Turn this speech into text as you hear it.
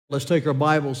Let's take our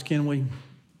Bibles, can we?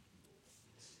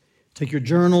 Take your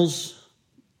journals.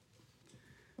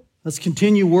 Let's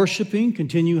continue worshiping,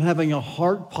 continue having a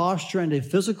heart posture and a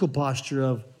physical posture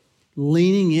of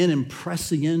leaning in and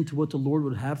pressing into what the Lord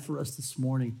would have for us this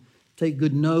morning. Take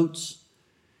good notes.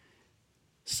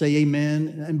 Say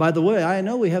amen. And by the way, I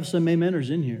know we have some ameners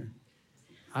in here.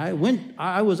 I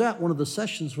was at one of the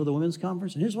sessions for the women's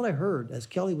conference, and here's what I heard as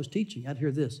Kelly was teaching. I'd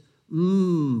hear this,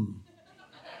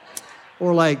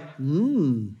 or like,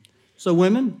 So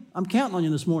women, I'm counting on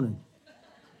you this morning,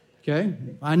 okay?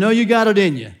 I know you got it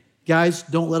in you. Guys,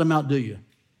 don't let them outdo you.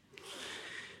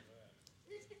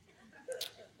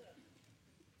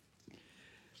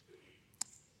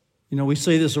 You know, we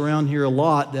say this around here a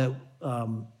lot, that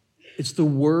it's the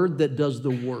word that does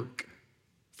the work.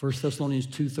 1 Thessalonians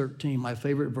 2:13, my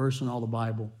favorite verse in all the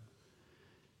Bible.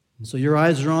 And so your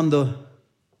eyes are on the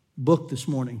book this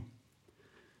morning.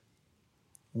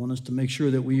 I want us to make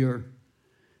sure that we are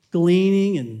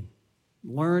gleaning and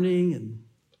learning and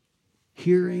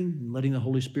hearing and letting the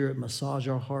Holy Spirit massage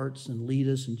our hearts and lead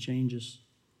us and change us.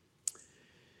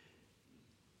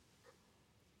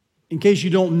 In case you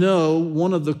don't know,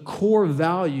 one of the core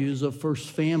values of First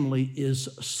Family is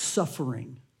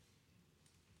suffering.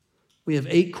 We have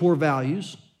 8 core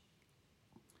values.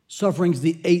 Suffering's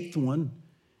the 8th one.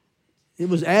 It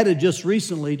was added just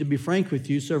recently, to be frank with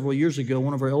you, several years ago.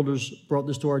 One of our elders brought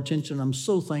this to our attention. I'm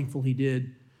so thankful he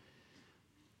did.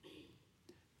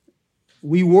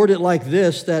 We word it like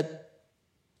this, that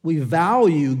we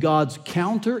value God's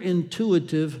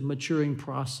counterintuitive maturing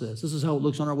process. This is how it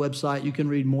looks on our website. You can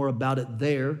read more about it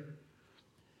there.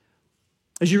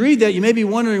 As you read that, you may be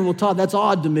wondering, well, Todd, that's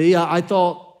odd to me. I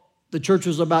thought the church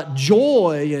was about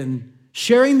joy and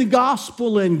sharing the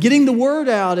gospel and getting the word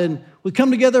out, and we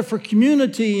come together for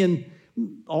community, and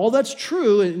all that's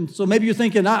true. And so maybe you're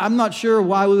thinking, I'm not sure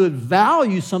why we would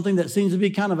value something that seems to be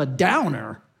kind of a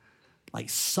downer, like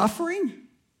suffering.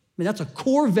 I mean, that's a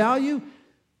core value.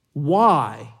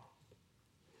 Why?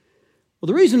 Well,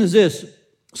 the reason is this.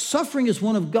 Suffering is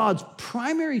one of God's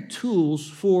primary tools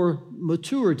for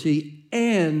maturity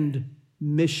and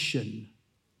mission.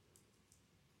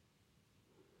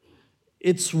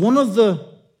 It's one of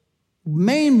the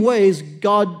main ways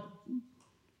God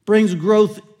brings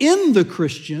growth in the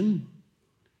Christian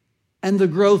and the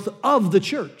growth of the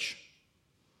church.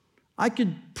 I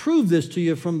could prove this to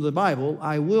you from the Bible.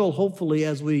 I will, hopefully,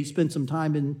 as we spend some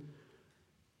time in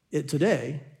it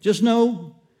today. Just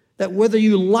know that whether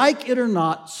you like it or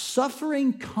not,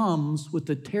 suffering comes with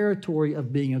the territory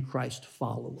of being a Christ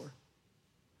follower.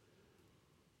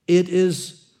 It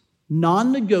is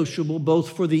non-negotiable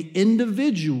both for the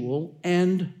individual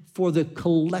and for the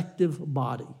collective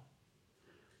body.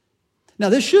 Now,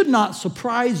 this should not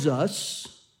surprise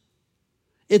us.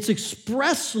 It's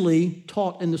expressly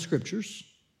taught in the Scriptures.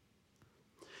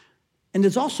 And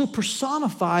it's also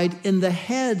personified in the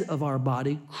head of our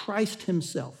body, Christ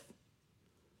himself.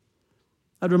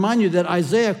 I'd remind you that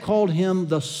Isaiah called him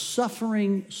the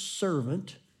suffering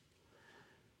servant.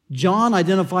 John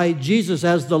identified Jesus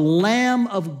as the Lamb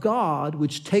of God,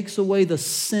 which takes away the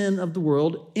sin of the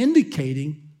world,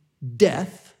 indicating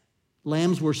death.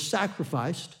 Lambs were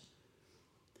sacrificed.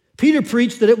 Peter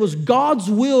preached that it was God's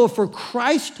will for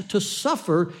Christ to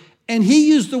suffer, and he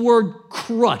used the word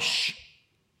crush.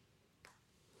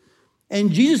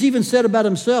 And Jesus even said about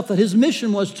himself that his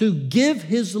mission was to give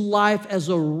his life as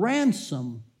a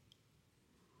ransom.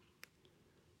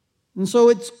 And so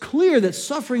it's clear that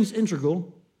suffering is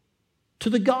integral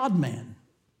to the God-man.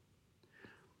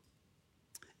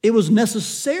 It was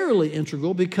necessarily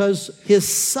integral because his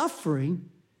suffering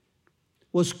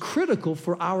was critical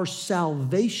for our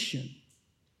salvation.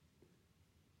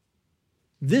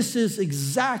 This is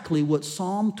exactly what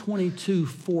Psalm 22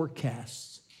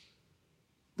 forecasts.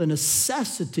 The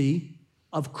necessity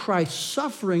of Christ's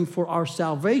suffering for our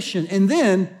salvation, and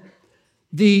then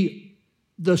the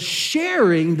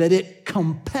sharing that it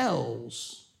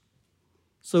compels.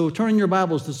 So turn in your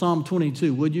Bibles to Psalm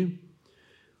 22, would you?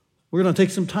 We're going to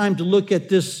take some time to look at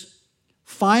this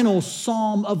final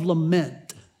psalm of lament.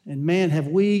 And man, have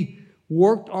we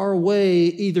worked our way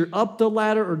either up the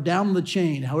ladder or down the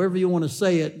chain, however you want to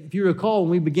say it. If you recall,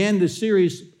 when we began this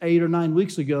series 8 or 9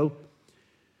 weeks ago,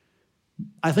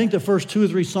 I think the first 2 or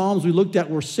 3 Psalms we looked at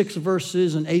were 6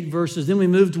 verses and 8 verses. Then we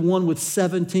moved to one with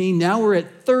 17. Now we're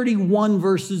at 31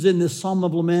 verses in this Psalm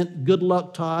of Lament. Good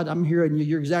luck, Todd. I'm hearing you.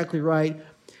 You're exactly right.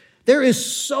 There is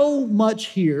so much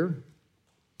here.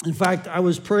 In fact, I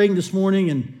was praying this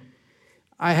morning, and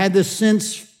I had this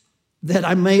sense that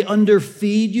I may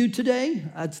underfeed you today.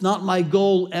 That's not my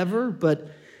goal ever,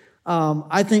 but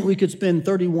I think we could spend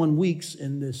 31 weeks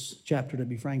in this chapter, to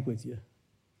be frank with you.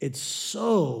 It's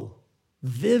so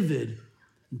vivid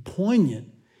and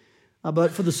poignant.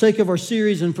 But for the sake of our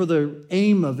series and for the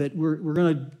aim of it, we're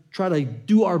going to try to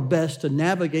do our best to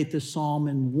navigate this psalm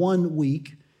in 1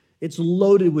 week. It's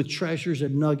loaded with treasures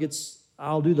and nuggets.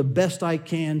 I'll do the best I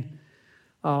can.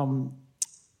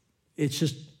 It's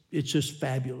just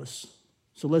fabulous.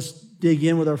 So let's dig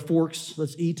in with our forks.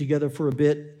 Let's eat together for a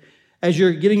bit. As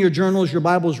you're getting your journals, your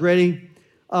Bibles ready,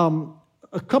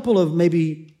 a couple of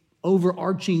maybe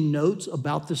overarching notes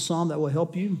about this psalm that will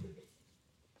help you.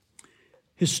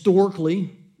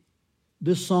 Historically,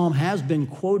 this psalm has been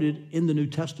quoted in the New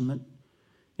Testament.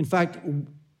 In fact,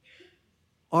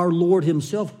 our Lord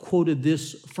himself quoted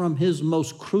this from his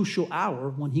most crucial hour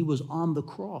when he was on the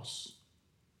cross.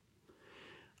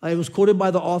 It was quoted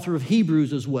by the author of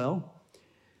Hebrews as well.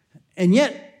 And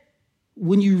yet,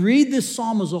 when you read this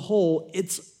psalm as a whole,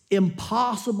 it's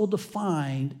impossible to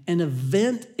find an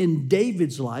event in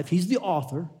David's life. He's the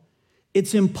author.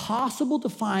 It's impossible to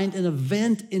find an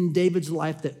event in David's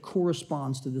life that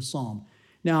corresponds to this psalm.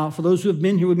 Now, for those who have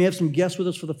been here, we may have some guests with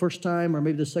us for the first time or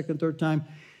maybe the second, third time.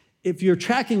 If you're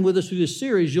tracking with us through this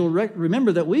series, you'll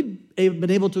remember that we've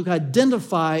been able to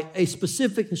identify a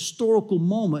specific historical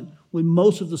moment when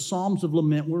most of the Psalms of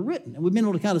Lament were written. And we've been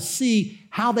able to kind of see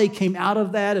how they came out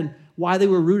of that and why they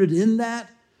were rooted in that.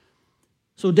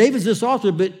 So David's this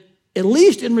author, but at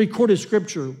least in recorded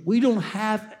scripture, we don't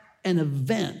have an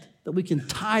event that we can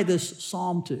tie this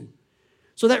psalm to.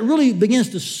 So that really begins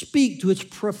to speak to its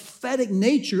prophetic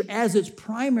nature as its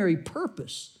primary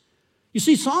purpose. You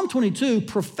see, Psalm 22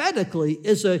 prophetically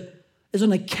is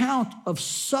an account of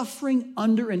suffering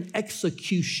under an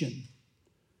execution.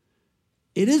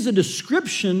 It is a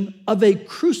description of a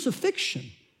crucifixion.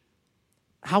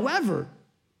 However,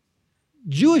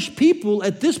 Jewish people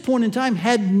at this point in time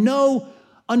had no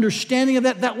understanding of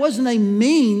that. That wasn't a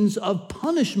means of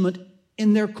punishment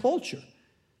in their culture.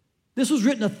 This was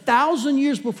written 1,000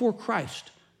 years before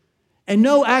Christ, and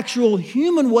no actual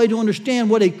human way to understand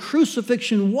what a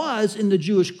crucifixion was in the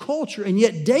Jewish culture. And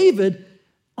yet David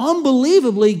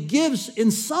unbelievably gives, in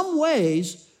some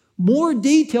ways, more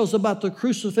details about the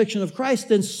crucifixion of Christ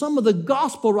than some of the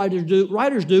gospel writers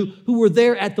do who were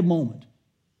there at the moment.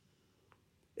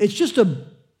 It's just a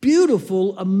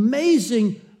beautiful,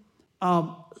 amazing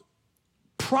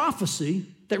prophecy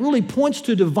that really points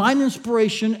to divine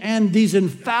inspiration and these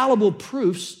infallible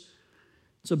proofs.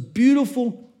 It's a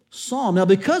beautiful psalm. Now,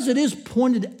 because it is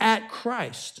pointed at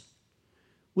Christ,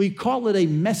 we call it a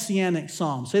messianic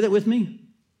psalm. Say that with me.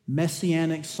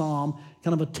 Messianic psalm,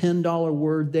 kind of a $10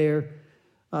 word there.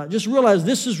 Just realize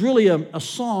this is really a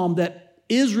psalm that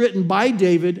is written by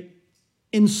David.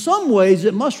 In some ways,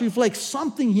 it must reflect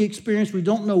something he experienced. We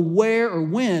don't know where or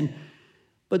when,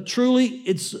 but truly,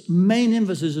 its main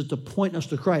emphasis is to point us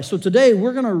to Christ. So today,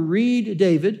 we're going to read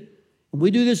David. And we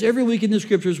do this every week in the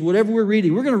scriptures, whatever we're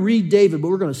reading. We're going to read David, but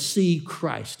we're going to see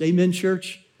Christ. Amen,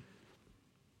 church?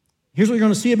 Here's what you're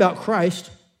going to see about Christ.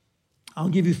 I'll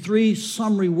give you 3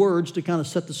 summary words to kind of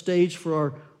set the stage for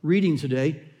our reading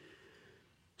today.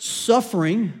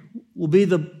 Suffering will be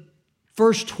the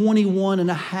first 21 and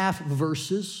a half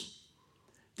verses.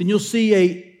 Then you'll see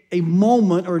a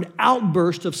moment or an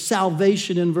outburst of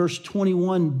salvation in verse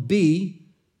 21b,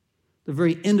 the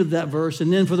very end of that verse.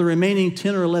 And then for the remaining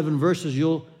 10 or 11 verses,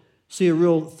 you'll see a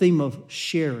real theme of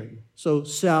sharing. So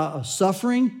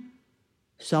suffering,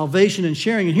 salvation, and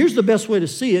sharing. And here's the best way to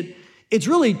see it. It's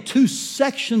really 2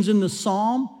 sections in the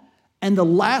psalm, and the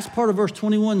last part of verse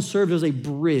 21 serves as a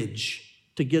bridge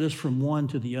to get us from one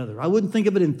to the other. I wouldn't think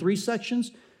of it in 3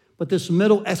 sections, but this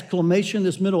middle exclamation,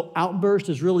 this middle outburst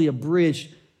is really a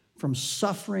bridge from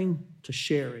suffering to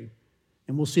sharing.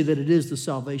 And we'll see that it is the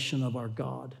salvation of our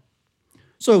God.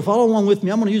 So follow along with me.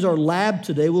 I'm going to use our lab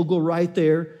today. We'll go right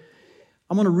there.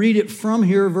 I'm going to read it from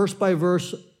here, verse by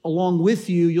verse, along with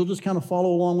you. You'll just kind of follow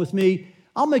along with me.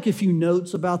 I'll make a few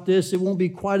notes about this. It won't be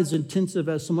quite as intensive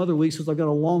as some other weeks because I've got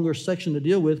a longer section to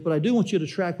deal with, but I do want you to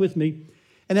track with me.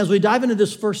 And as we dive into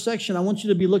this first section, I want you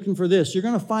to be looking for this. You're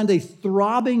going to find a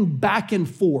throbbing back and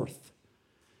forth,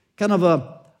 kind of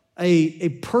a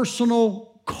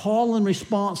personal call and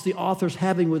response the author's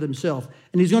having with himself.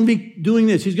 And he's going to be doing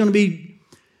this. He's going to be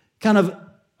kind of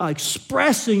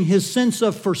expressing his sense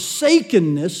of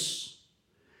forsakenness,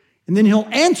 and then he'll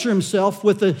answer himself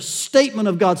with a statement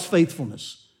of God's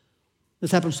faithfulness.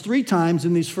 This happens 3 times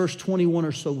in these first 21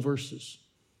 or so verses.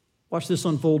 Watch this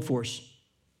unfold for us.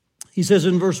 He says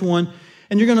in verse 1,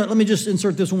 and let me just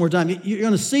insert this one more time. You're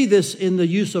going to see this in the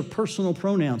use of personal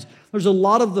pronouns. There's a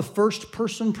lot of the first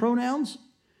person pronouns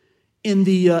in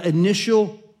the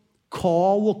initial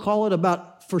call, we'll call it,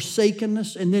 about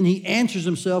forsakenness, and then he answers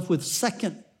himself with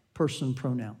second-person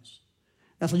pronouns.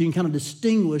 That's how you can kind of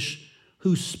distinguish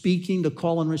who's speaking, the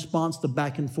call and response, the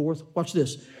back and forth. Watch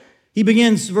this. He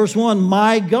begins, verse 1,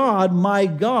 my God,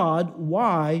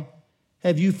 why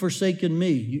have you forsaken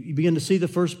me? You begin to see the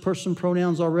first-person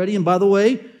pronouns already. And by the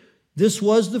way, this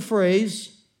was the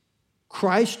phrase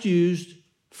Christ used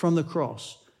from the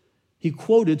cross. He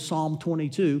quoted Psalm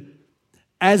 22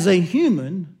 as a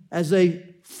human, as a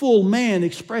full man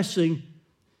expressing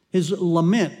his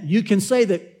lament. You can say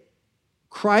that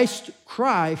Christ's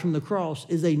cry from the cross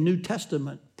is a New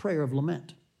Testament prayer of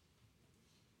lament.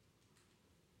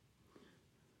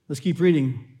 Let's keep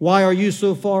reading. Why are you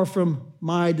so far from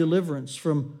my deliverance,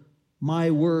 from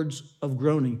my words of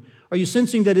groaning? Are you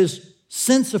sensing that his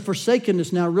sense of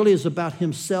forsakenness now really is about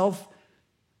himself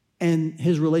and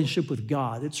his relationship with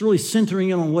God? It's really centering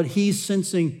in on what he's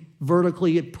sensing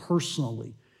vertically and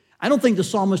personally. I don't think the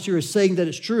psalmist here is saying that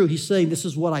it's true. He's saying this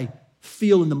is what I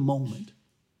feel in the moment.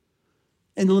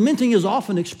 And lamenting is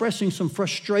often expressing some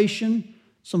frustration,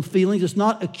 some feelings. It's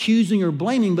not accusing or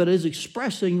blaming, but it is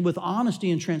expressing with honesty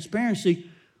and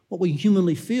transparency what we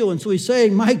humanly feel. And so he's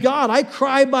saying, my God, I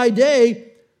cry by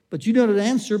day, but you do not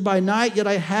answer. By night, yet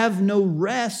I have no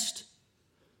rest.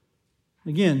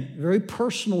 Again, very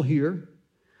personal here.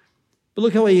 But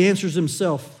look how he answers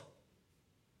himself.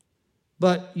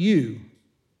 But you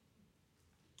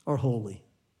are holy.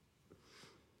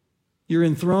 You're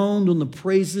enthroned on the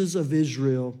praises of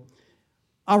Israel.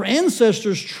 Our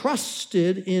ancestors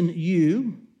trusted in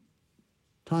you.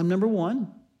 Time number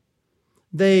one.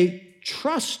 They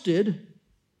trusted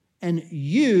and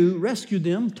you rescued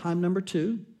them. Time number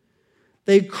two.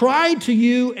 They cried to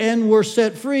you and were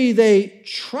set free. They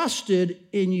trusted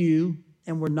in you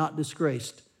and were not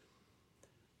disgraced.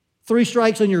 3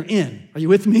 strikes and you're in. Are you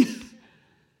with me?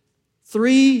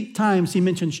 3 times he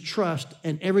mentions trust,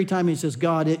 and every time he says,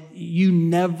 God, you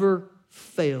never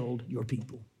failed your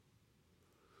people.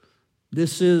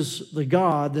 This is the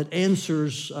God that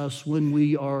answers us when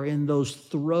we are in those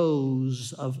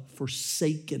throes of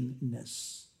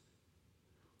forsakenness,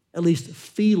 at least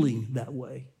feeling that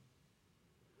way.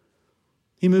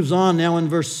 He moves on now in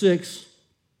verse 6.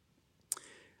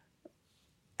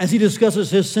 As he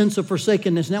discusses his sense of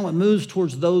forsakenness, now it moves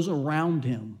towards those around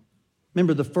him.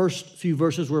 Remember, the first few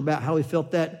verses were about how he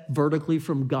felt that vertically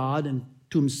from God and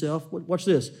to himself. Watch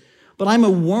this. But I'm a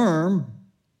worm,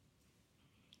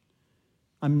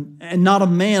 and not a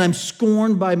man. I'm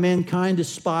scorned by mankind,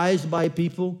 despised by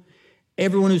people.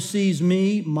 Everyone who sees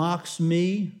me mocks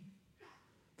me.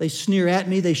 They sneer at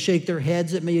me. They shake their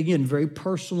heads at me. Again, very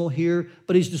personal here.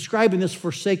 But he's describing this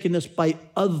forsakenness by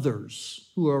others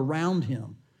who are around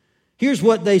him. Here's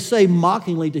what they say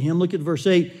mockingly to him. Look at verse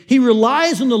 8. He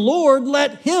relies on the Lord.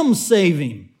 Let him save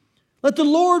him. Let the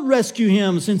Lord rescue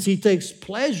him, since he takes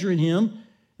pleasure in him.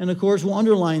 And of course, we'll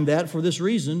underline that for this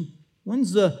reason.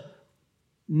 When's the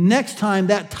next time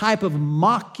that type of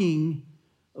mocking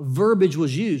verbiage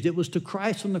was used? It was to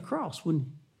Christ on the cross.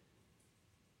 When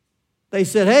they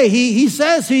said, hey, he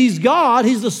says he's God.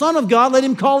 He's the Son of God. Let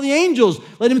him call the angels.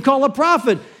 Let him call a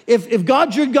prophet. If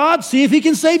God's your God, see if he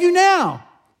can save you now.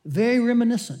 Very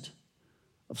reminiscent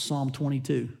of Psalm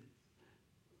 22.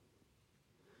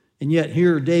 And yet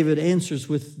here David answers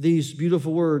with these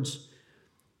beautiful words.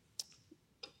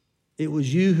 It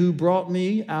was you who brought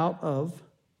me out of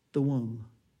the womb,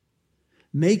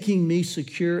 making me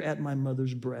secure at my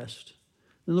mother's breast.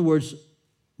 In other words,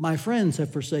 my friends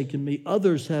have forsaken me.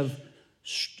 Others have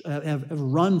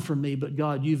run from me. But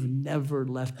God, you've never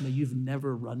left me. You've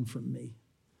never run from me.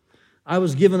 I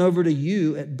was given over to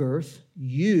you at birth.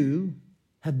 You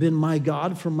have been my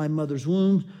God from my mother's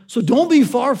womb. So don't be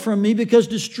far from me, because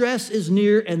distress is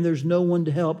near and there's no one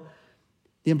to help.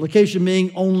 The implication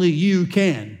being only you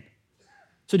can.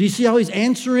 So do you see how he's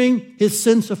answering his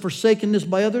sense of forsakenness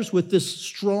by others with this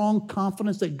strong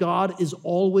confidence that God is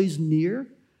always near?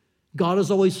 God is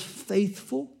always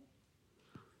faithful.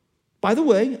 By the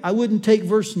way, I wouldn't take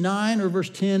verse 9 or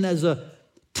verse 10 as a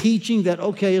teaching that,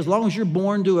 okay, as long as you're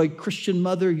born to a Christian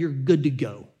mother, you're good to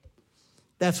go.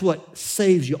 That's what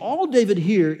saves you. All he's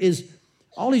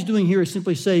doing here is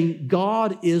simply saying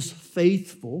God is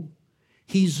faithful.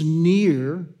 He's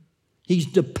near. He's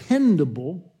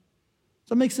dependable. Does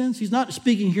that make sense? He's not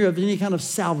speaking here of any kind of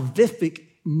salvific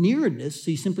nearness.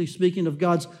 He's simply speaking of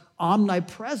God's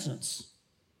omnipresence.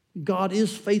 God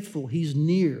is faithful. He's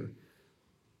near.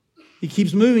 He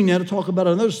keeps moving now to talk about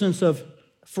another sense of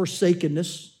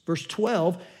forsakenness. Verse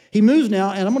 12, he moves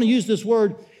now, and I'm going to use this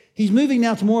word, he's moving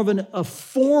now to more of a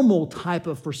formal type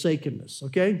of forsakenness,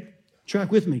 okay?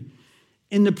 Track with me.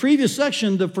 In the previous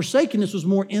section, the forsakenness was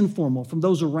more informal from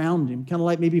those around him, kind of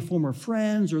like maybe former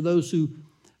friends or those who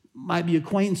might be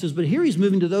acquaintances. But here he's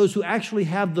moving to those who actually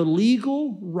have the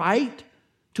legal right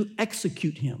to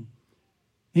execute him.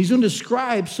 He's going to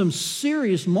describe some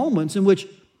serious moments in which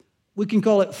we can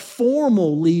call it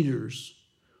formal leaders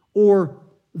or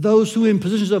those who in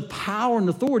positions of power and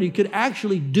authority could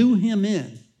actually do him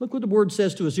in. Look what the word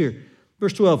says to us here.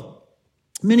 Verse 12,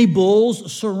 many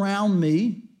bulls surround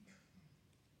me.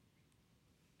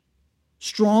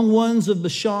 Strong ones of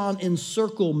Bashan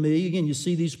encircle me. Again, you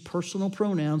see these personal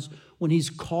pronouns when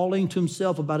he's calling to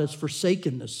himself about his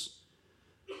forsakenness.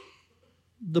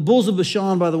 The bulls of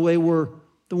Bashan, by the way, were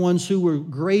the ones who were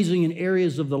grazing in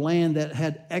areas of the land that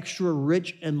had extra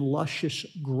rich and luscious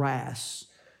grass.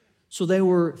 So they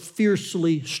were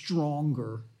fiercely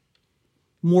stronger,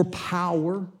 more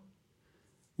power.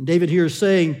 And David here is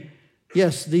saying,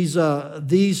 yes, these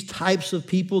types of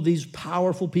people, these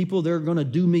powerful people, they're going to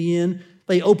do me in.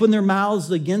 They open their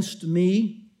mouths against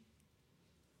me.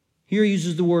 Here he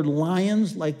uses the word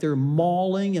lions, like they're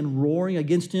mauling and roaring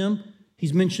against him.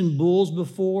 He's mentioned bulls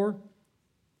before.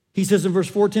 He says in verse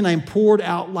 14, I am poured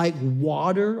out like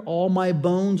water. All my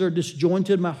bones are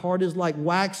disjointed. My heart is like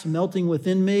wax melting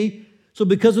within me. So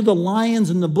because of the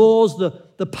lions and the bulls,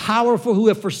 the powerful who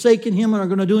have forsaken him and are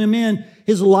going to do him in,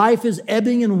 his life is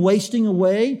ebbing and wasting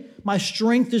away. My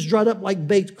strength is dried up like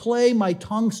baked clay. My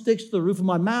tongue sticks to the roof of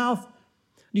my mouth.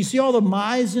 Do you see all the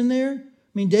my's in there?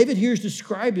 I mean, David here is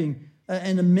describing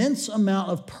an immense amount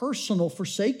of personal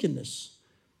forsakenness.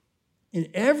 In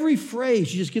every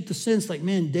phrase, you just get the sense like,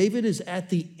 man, David is at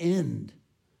the end.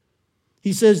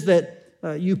 He says that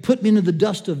you put me into the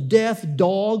dust of death.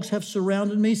 Dogs have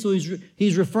surrounded me. So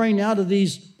he's referring now to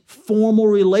these formal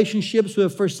relationships who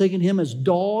have forsaken him as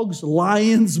dogs,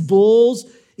 lions, bulls,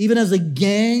 even as a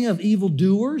gang of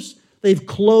evildoers. They've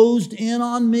closed in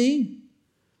on me.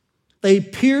 They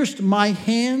pierced my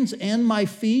hands and my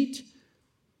feet.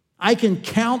 I can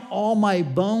count all my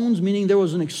bones, meaning there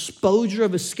was an exposure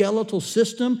of a skeletal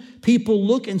system. People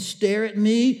look and stare at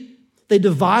me. They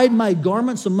divide my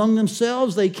garments among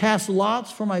themselves. They cast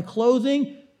lots for my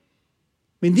clothing. I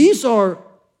mean, these are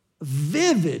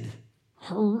vivid,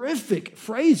 horrific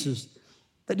phrases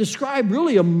that describe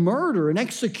really a murder, an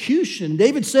execution.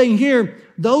 David's saying here,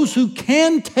 those who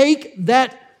can take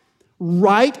that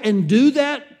right and do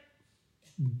that,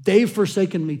 they've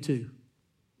forsaken me too.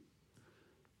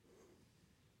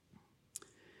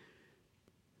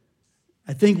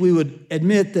 I think we would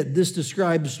admit that this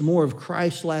describes more of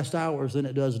Christ's last hours than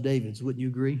it does David's. Wouldn't you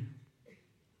agree? I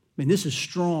mean, this is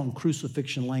strong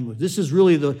crucifixion language. This is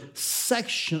really the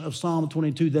section of Psalm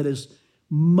 22 that is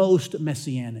most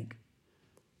messianic.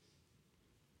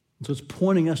 So it's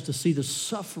pointing us to see the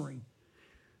suffering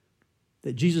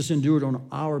that Jesus endured on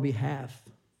our behalf.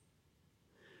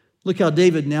 Look how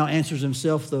David now answers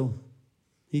himself, though.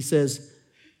 He says,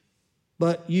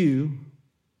 but you,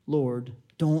 Lord,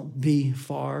 don't be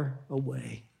far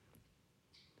away.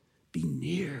 Be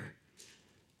near.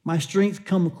 My strength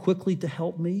come quickly to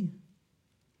help me.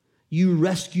 You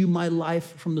rescue my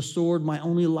life from the sword, my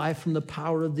only life from the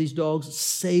power of these dogs.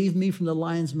 Save me from the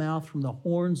lion's mouth, from the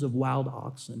horns of wild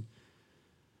oxen.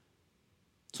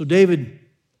 So David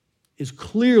is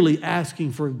clearly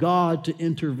asking for God to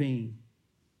intervene,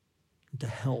 to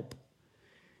help.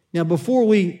 Now, before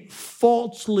we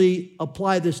falsely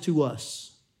apply this to us,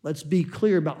 let's be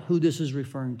clear about who this is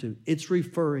referring to. It's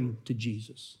referring to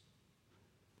Jesus.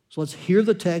 So let's hear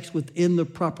the text within the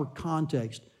proper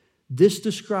context. This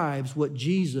describes what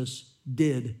Jesus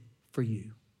did for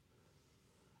you.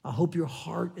 I hope your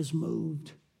heart is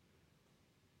moved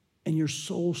and your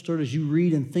soul stirred as you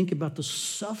read and think about the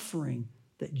suffering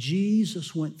that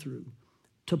Jesus went through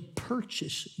to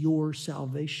purchase your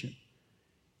salvation.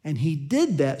 And he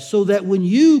did that so that when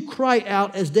you cry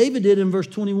out, as David did in verse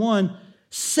 21,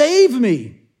 save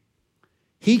me,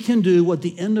 he can do what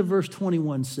the end of verse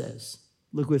 21 says.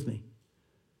 Look with me.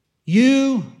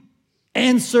 You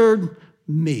answered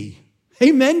me.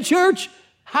 Amen, church?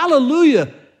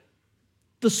 Hallelujah.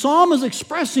 The psalm is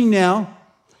expressing now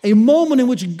a moment in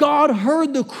which God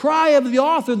heard the cry of the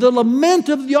author, the lament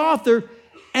of the author,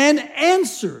 and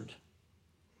answered.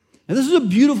 And this is a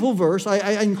beautiful verse.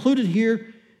 I included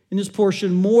here in this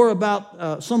portion more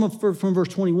about some of from verse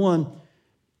 21.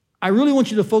 I really want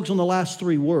you to focus on the last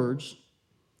three words,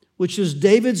 which is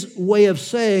David's way of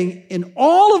saying, in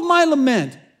all of my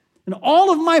lament, in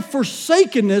all of my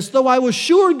forsakenness, though I was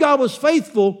sure God was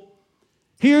faithful,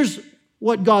 here's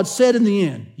what God said in the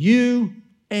end. You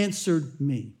answered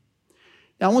me.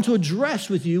 Now, I want to address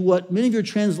with you what many of your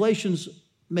translations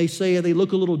may say, they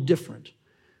look a little different.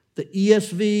 The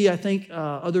ESV, I think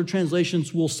other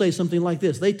translations will say something like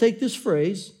this. They take this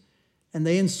phrase and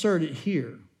they insert it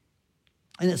here.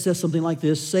 And it says something like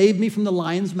this: save me from the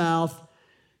lion's mouth.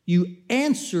 You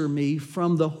answer me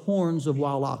from the horns of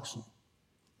wild oxen.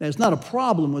 Now, it's not a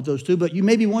problem with those two, but you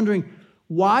may be wondering,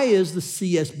 why is the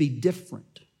CSB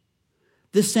different?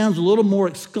 This sounds a little more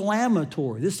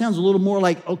exclamatory. This sounds a little more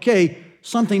like, okay,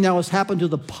 something now has happened to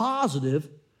the positive,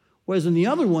 whereas in the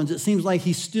other ones, it seems like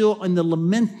he's still in the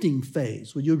lamenting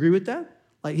phase. Would you agree with that?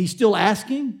 Like he's still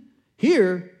asking?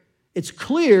 Here, it's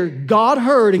clear God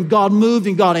heard and God moved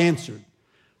and God answered.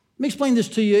 Let me explain this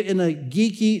to you in a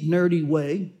geeky, nerdy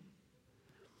way.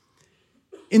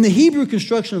 In the Hebrew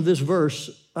construction of this verse,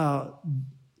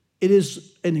 it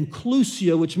is an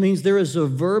inclusio, which means there is a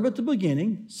verb at the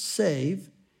beginning, save,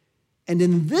 and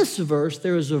in this verse,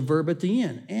 there is a verb at the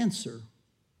end, answer.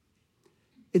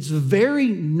 It's very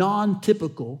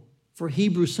non-typical for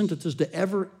Hebrew sentences to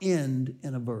ever end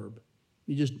in a verb.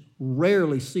 You just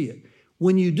rarely see it.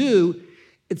 When you do,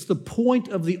 it's the point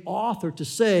of the author to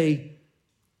say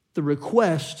the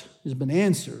request has been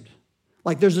answered.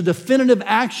 Like there's a definitive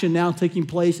action now taking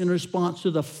place in response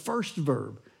to the first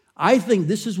verb. I think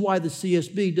this is why the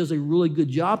CSB does a really good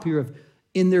job here of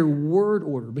in their word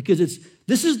order, because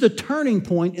this is the turning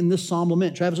point in this psalm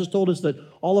lament. Travis has told us that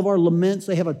all of our laments,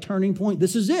 they have a turning point.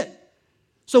 This is it.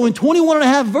 So in 21 and a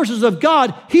half verses of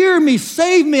God, hear me,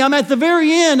 save me, I'm at the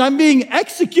very end, I'm being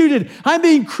executed, I'm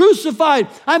being crucified,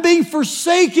 I'm being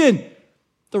forsaken.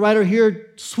 The writer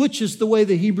here switches the way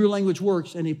the Hebrew language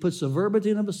works, and he puts a verb at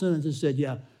the end of a sentence and said,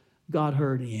 yeah, God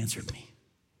heard and he answered me.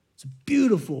 It's a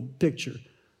beautiful picture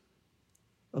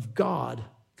of God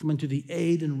coming to the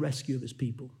aid and rescue of his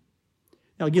people.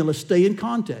 Now again, let's stay in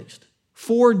context.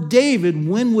 For David,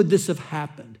 when would this have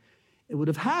happened? It would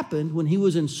have happened when he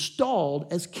was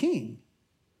installed as king.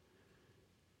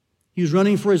 He was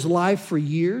running for his life for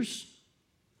years,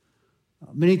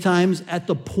 many times at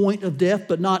the point of death,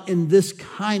 but not in this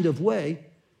kind of way.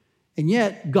 And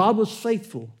yet, God was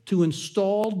faithful to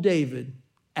install David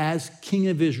as king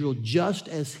of Israel, just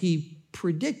as he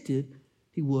predicted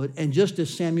he would, and just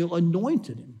as Samuel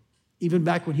anointed him, even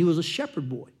back when he was a shepherd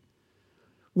boy.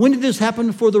 When did this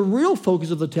happen for the real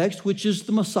focus of the text, which is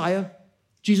the Messiah,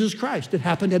 Jesus Christ? It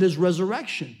happened at his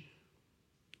resurrection.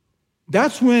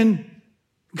 That's when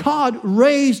God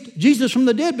raised Jesus from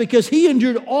the dead, because he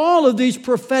endured all of these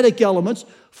prophetic elements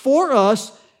for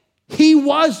us. He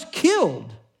was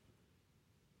killed,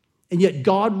 and yet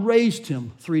God raised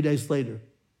him 3 days later.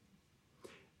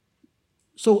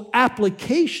 So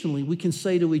applicationally, we can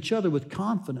say to each other with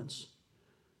confidence,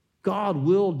 God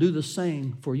will do the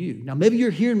same for you. Now, maybe you're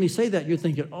hearing me say that. You're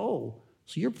thinking, oh,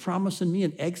 so you're promising me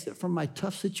an exit from my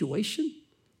tough situation?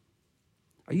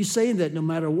 Are you saying that no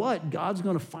matter what, God's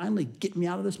going to finally get me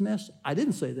out of this mess? I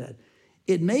didn't say that.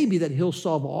 It may be that he'll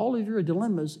solve all of your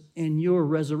dilemmas in your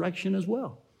resurrection as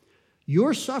well.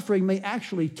 Your suffering may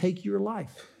actually take your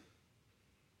life,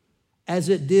 as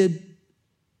it did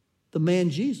the man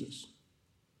Jesus.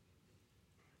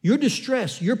 Your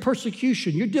distress, your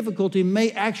persecution, your difficulty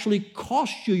may actually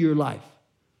cost you your life.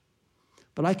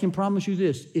 But I can promise you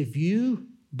this: if you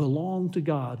belong to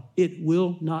God, it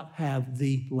will not have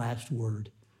the last word.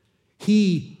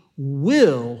 He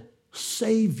will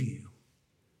save you.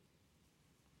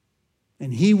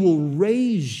 And he will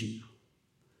raise you.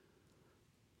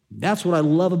 That's what I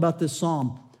love about this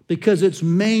psalm, because its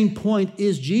main point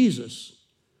is Jesus,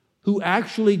 who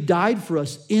actually died for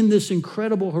us in this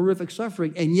incredible, horrific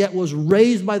suffering, and yet was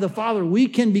raised by the Father. We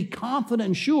can be confident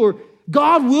and sure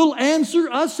God will answer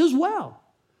us as well.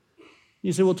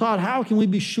 You say, well, Todd, how can we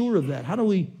be sure of that? How do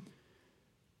we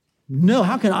know?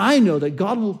 How can I know that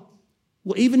God will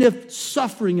even if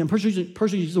suffering and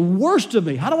persecution is the worst of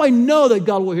me, how do I know that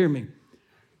God will hear me?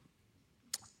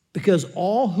 Because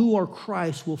all who are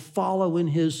Christ will follow in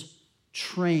his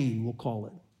train, we'll call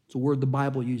it. It's a word the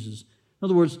Bible uses. In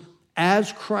other words,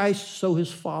 as Christ, so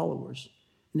his followers.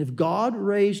 And if God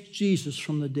raised Jesus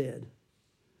from the dead,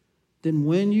 then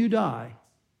when you die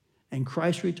and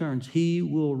Christ returns, he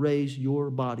will raise your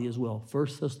body as well. 1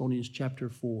 Thessalonians chapter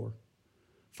 4,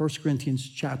 1 Corinthians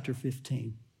chapter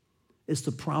 15. It's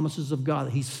the promises of God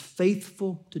that he's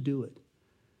faithful to do it.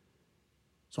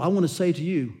 So I want to say to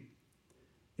you,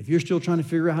 if you're still trying to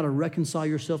figure out how to reconcile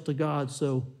yourself to God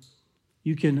so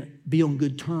you can be on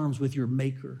good terms with your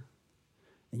Maker,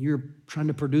 and you're trying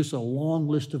to produce a long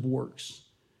list of works,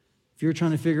 if you're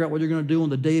trying to figure out what you're going to do on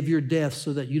the day of your death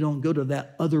so that you don't go to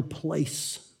that other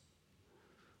place,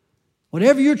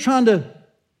 whatever you're trying to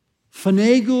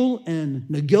finagle and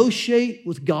negotiate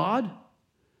with God,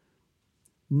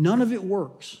 none of it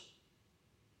works.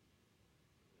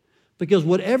 Because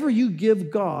whatever you give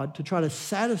God to try to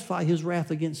satisfy his wrath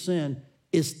against sin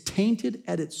is tainted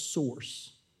at its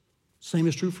source. Same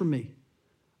is true for me.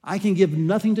 I can give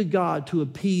nothing to God to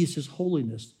appease his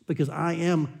holiness because I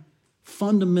am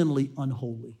fundamentally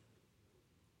unholy.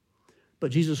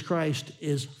 But Jesus Christ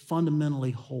is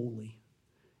fundamentally holy.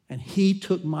 And he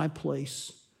took my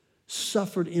place,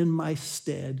 suffered in my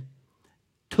stead,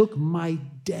 took my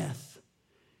death.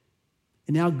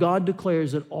 And now God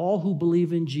declares that all who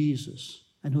believe in Jesus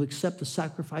and who accept the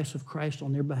sacrifice of Christ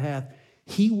on their behalf,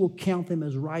 he will count them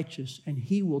as righteous and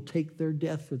he will take their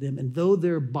death for them. And though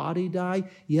their body die,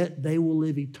 yet they will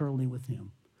live eternally with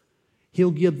him.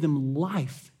 He'll give them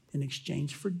life in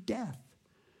exchange for death.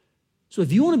 So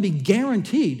if you want to be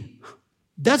guaranteed,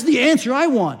 that's the answer I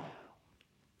want.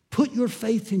 Put your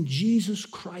faith in Jesus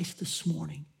Christ this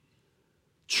morning.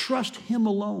 Trust him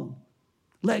alone.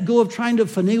 Let go of trying to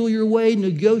finagle your way,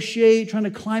 negotiate, trying to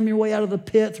climb your way out of the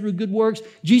pit through good works.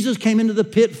 Jesus came into the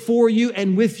pit for you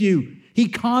and with you. He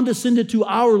condescended to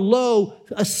our low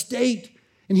estate,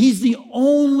 and he's the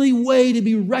only way to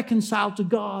be reconciled to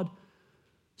God.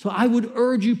 So I would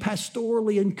urge you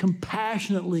pastorally and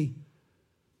compassionately,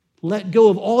 let go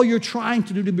of all you're trying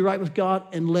to do to be right with God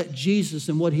and let Jesus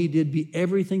and what he did be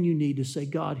everything you need to say,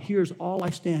 God, here's all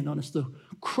I stand on. It's the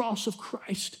cross of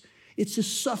Christ. It's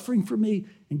his suffering for me,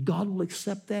 and God will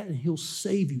accept that and he'll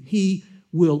save you. He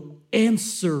will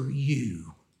answer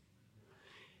you.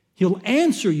 He'll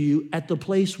answer you at the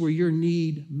place where your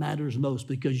need matters most,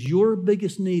 because your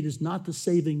biggest need is not the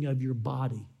saving of your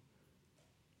body.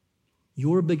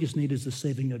 Your biggest need is the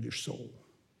saving of your soul.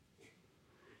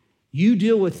 You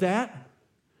deal with that,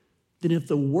 then if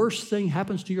the worst thing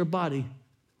happens to your body,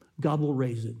 God will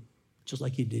raise it, just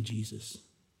like he did Jesus.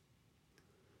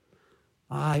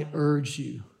 I urge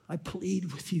you, I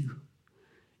plead with you,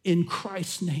 in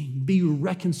Christ's name, be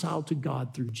reconciled to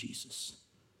God through Jesus.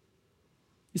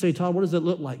 You say, Todd, what does that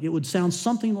look like? It would sound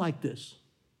something like this,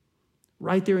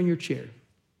 right there in your chair,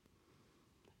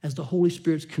 as the Holy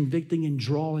Spirit's convicting and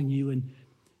drawing you and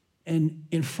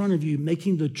in front of you,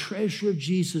 making the treasure of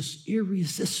Jesus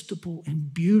irresistible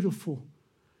and beautiful.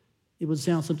 It would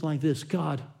sound something like this: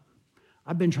 God,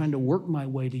 I've been trying to work my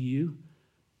way to you.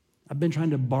 I've been trying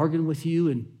to bargain with you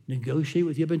and negotiate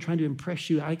with you. I've been trying to impress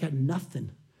you. I got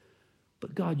nothing.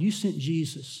 But God, you sent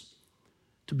Jesus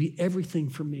to be everything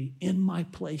for me in my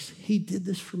place. He did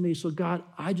this for me. So God,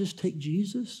 I just take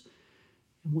Jesus,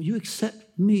 and will you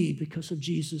accept me because of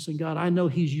Jesus? And God, I know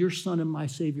he's your son and my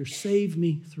Savior. Save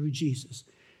me through Jesus.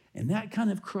 And that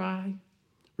kind of cry,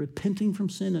 repenting from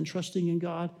sin and trusting in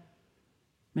God,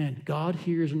 man, God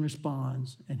hears and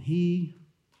responds, and he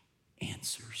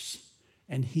answers.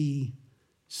 And he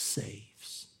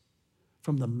saves.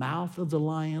 From the mouth of the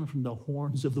lion, from the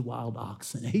horns of the wild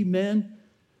oxen. Amen?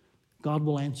 God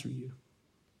will answer you.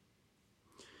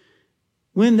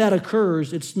 When that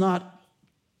occurs, it's not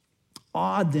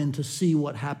odd then to see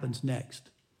what happens next.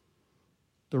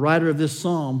 The writer of this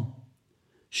psalm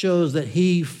shows that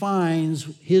he finds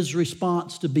his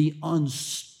response to be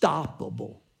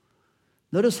unstoppable.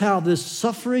 Notice how this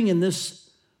suffering and this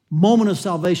moment of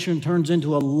salvation turns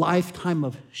into a lifetime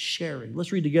of sharing.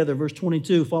 Let's read together verse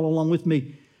 22. Follow along with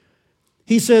me.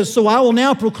 He says, so I will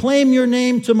now proclaim your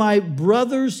name to my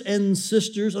brothers and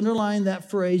sisters. Underline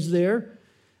that phrase there.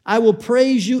 I will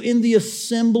praise you in the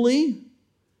assembly.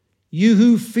 You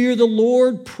who fear the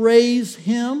Lord, praise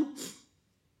him.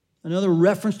 Another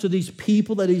reference to these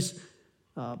people that he's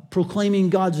proclaiming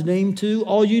God's name to.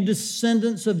 All you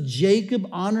descendants of Jacob,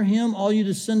 honor him. All you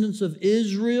descendants of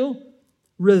Israel,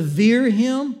 revere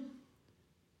him.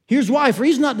 Here's why. For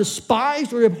he's not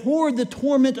despised or abhorred the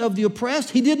torment of the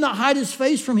oppressed. He did not hide his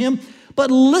face from him,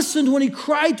 but listened when he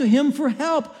cried to him for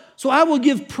help. So I will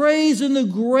give praise in the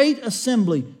great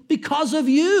assembly because of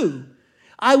you.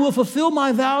 I will fulfill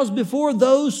my vows before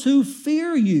those who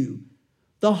fear you.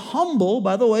 The humble,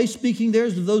 by the way, speaking there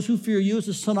of those who fear you, is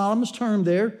a synonymous term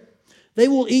there. They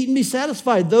will eat and be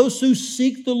satisfied. Those who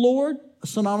seek the Lord, a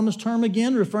synonymous term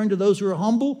again, referring to those who are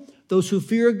humble, those who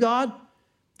fear God,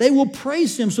 they will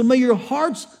praise him. So may your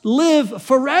hearts live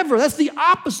forever. That's the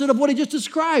opposite of what he just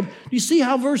described. You see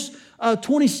how verse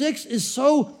 26 is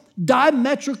so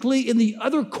diametrically in the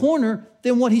other corner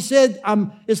than what he said.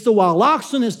 It's the wild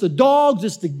oxen, it's the dogs,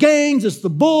 it's the gangs, it's the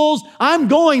bulls. I'm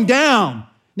going down.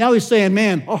 Now he's saying,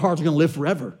 man, our hearts are going to live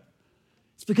forever.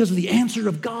 It's because of the answer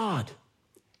of God.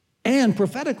 And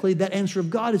prophetically, that answer of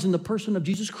God is in the person of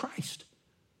Jesus Christ.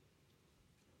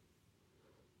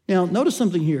 Now, notice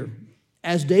something here.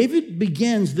 As David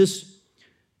begins this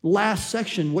last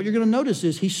section, what you're going to notice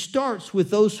is he starts with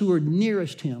those who are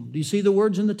nearest him. Do you see the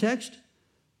words in the text?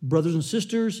 Brothers and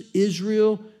sisters,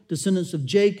 Israel, descendants of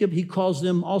Jacob. He calls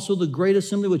them also the great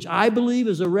assembly, which I believe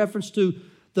is a reference to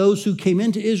those who came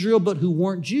into Israel but who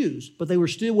weren't Jews, but they were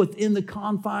still within the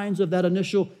confines of that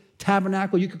initial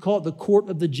tabernacle. You could call it the court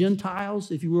of the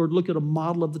Gentiles if you were to look at a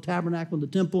model of the tabernacle and the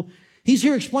temple. He's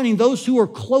here explaining those who are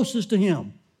closest to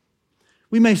him.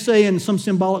 We may say in some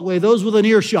symbolic way, those with an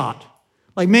earshot.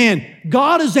 Like, man,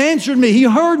 God has answered me. He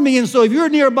heard me. And so if you're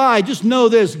nearby, just know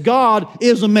this: God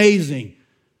is amazing.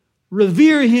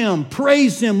 Revere him,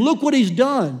 praise him, look what he's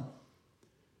done.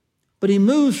 But he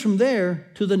moves from there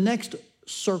to the next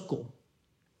circle.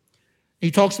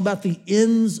 He talks about the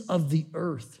ends of the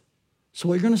earth. So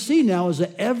what you're going to see now is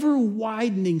an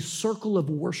ever-widening circle of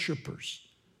worshipers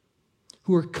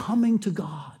who are coming to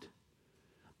God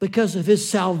because of his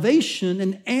salvation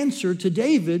and answer to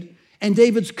David and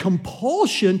David's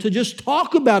compulsion to just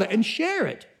talk about it and share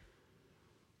it.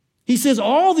 He says,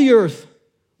 all the earth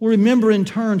will remember and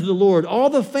turn to the Lord. All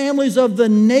the families of the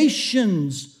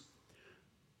nations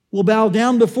will bow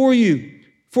down before you,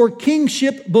 for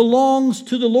kingship belongs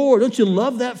to the Lord. Don't you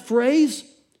love that phrase?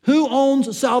 Who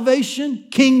owns salvation?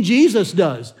 King Jesus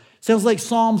does. Sounds like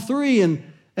Psalm 3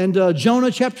 and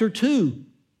Jonah chapter 2.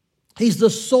 He's the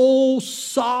sole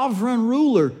sovereign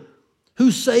ruler who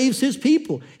saves his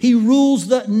people. He rules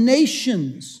the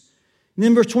nations. And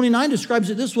then verse 29 describes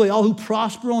it this way: all who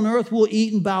prosper on earth will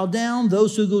eat and bow down.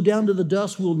 Those who go down to the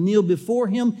dust will kneel before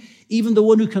him, even the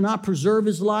one who cannot preserve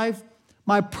his life.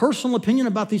 My personal opinion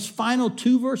about these final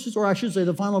two verses, or I should say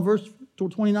the final verse,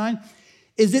 29,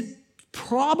 is it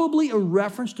probably a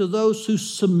reference to those who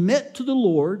submit to the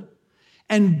Lord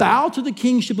and bow to the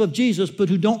kingship of Jesus, but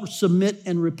who don't submit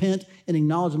and repent in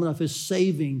acknowledgement of his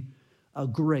saving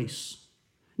grace.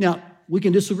 Now, we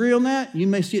can disagree on that. You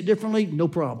may see it differently. No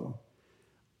problem.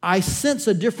 I sense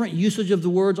a different usage of the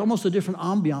words, almost a different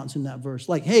ambiance in that verse.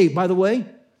 Like, hey, by the way,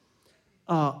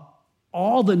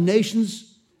 all the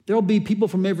nations, there'll be people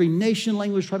from every nation,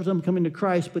 language, tribe, tongue coming to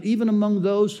Christ, but even among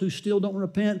those who still don't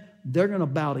repent, they're going to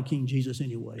bow to King Jesus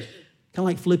anyway. Kind of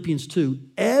like Philippians 2.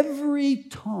 Every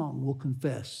tongue will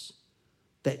confess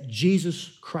that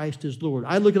Jesus Christ is Lord.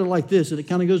 I look at it like this, and it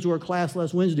kind of goes to our class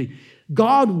last Wednesday.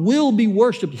 God will be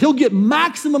worshiped. He'll get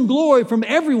maximum glory from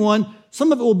everyone.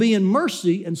 Some of it will be in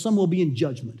mercy, and some will be in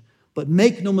judgment. But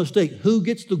make no mistake, who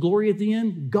gets the glory at the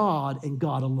end? God and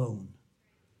God alone.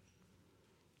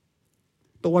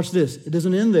 But watch this. It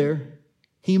doesn't end there.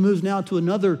 He moves now to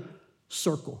another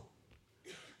circle.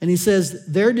 And he says,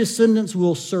 their descendants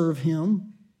will serve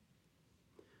him.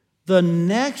 The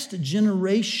next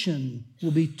generation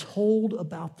will be told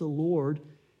about the Lord.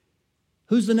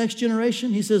 Who's the next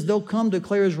generation? He says they'll come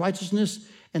declare his righteousness,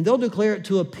 and they'll declare it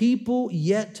to a people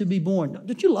yet to be born.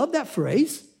 Don't you love that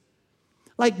phrase?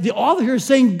 Like the author here is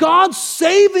saying God's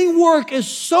saving work is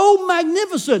so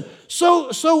magnificent,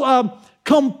 so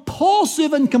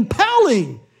compulsive and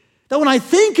compelling that when I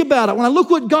think about it, when I look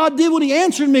what God did when he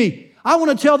answered me, I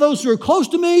want to tell those who are close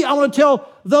to me, I want to tell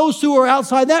those who are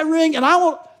outside that ring, and I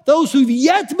want those who've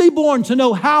yet to be born to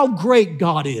know how great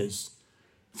God is.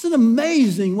 It's an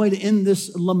amazing way to end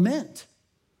this lament.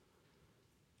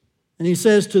 And he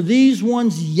says, to these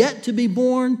ones yet to be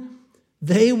born,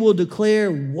 they will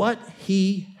declare what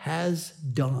he has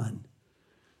done.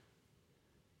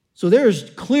 So there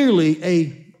is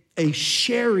clearly a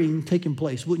sharing taking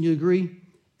place, wouldn't you agree?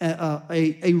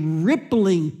 A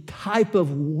rippling type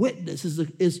of witness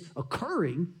is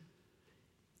occurring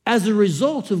as a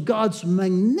result of God's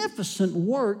magnificent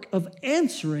work of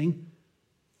answering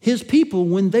his people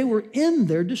when they were in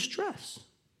their distress.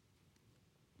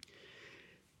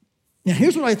 Now,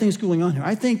 here's what I think is going on here.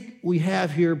 I think we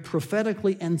have here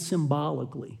prophetically and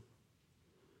symbolically.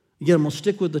 Again, I'm going to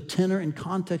stick with the tenor and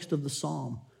context of the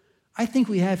psalm. I think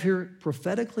we have here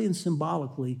prophetically and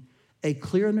symbolically a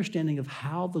clear understanding of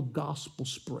how the gospel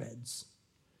spreads.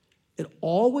 It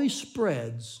always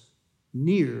spreads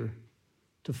near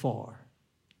to far.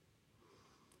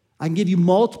 I can give you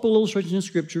multiple illustrations in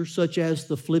Scripture, such as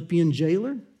the Philippian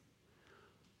jailer.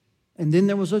 And then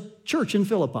there was a church in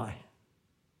Philippi.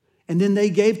 And then they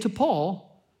gave to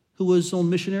Paul, who was on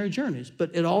missionary journeys.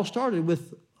 But it all started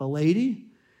with a lady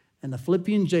and a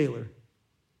Philippian jailer,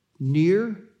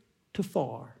 near to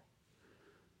far.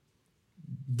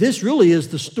 This really is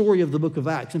the story of the book of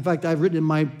Acts. In fact, I've written in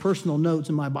my personal notes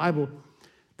in my Bible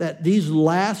that these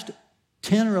last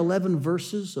 10 or 11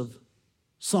 verses of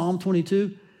Psalm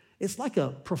 22, it's like a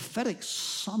prophetic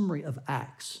summary of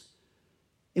Acts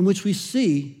in which we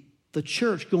see the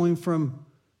church going from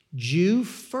Jew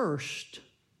first.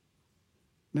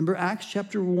 Remember Acts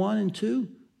chapter 1 and 2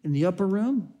 in the upper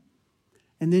room?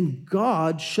 And then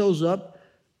God shows up,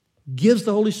 gives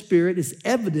the Holy Spirit, is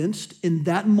evidenced in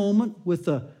that moment with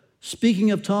a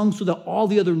speaking of tongues so that all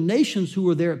the other nations who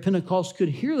were there at Pentecost could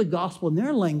hear the gospel in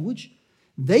their language.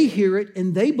 They hear it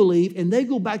and they believe and they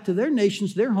go back to their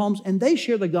nations, their homes, and they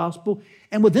share the gospel.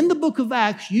 And within the book of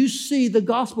Acts, you see the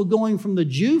gospel going from the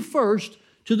Jew first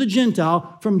to the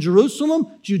Gentile, from Jerusalem,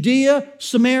 Judea,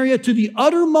 Samaria, to the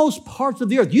uttermost parts of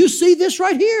the earth. You see this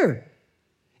right here.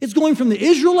 It's going from the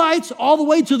Israelites all the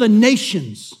way to the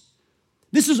nations.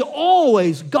 This is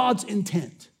always God's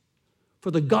intent,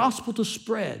 for the gospel to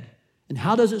spread. And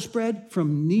how does it spread?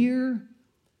 From near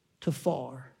to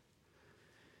far.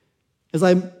 As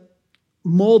I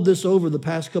mulled this over the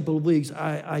past couple of weeks,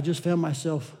 I just found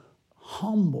myself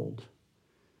humbled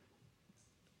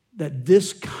that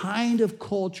this kind of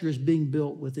culture is being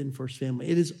built within First Family.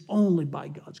 It is only by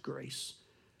God's grace.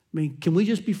 I mean, can we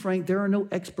just be frank? There are no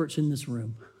experts in this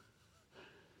room.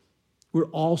 We're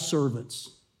all servants.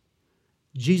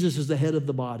 Jesus is the head of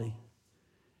the body.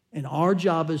 And our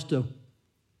job is to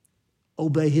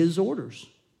obey his orders.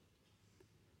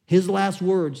 His last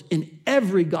words in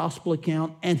every gospel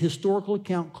account and historical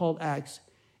account called Acts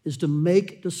is to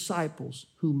make disciples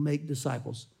who make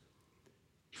disciples.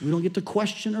 We don't get to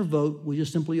question or vote. We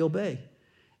just simply obey.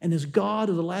 And as God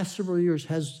of the last several years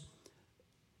has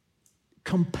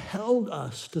compelled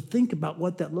us to think about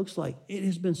what that looks like, it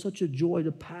has been such a joy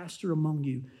to pastor among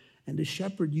you and to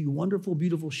shepherd you wonderful,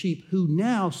 beautiful sheep who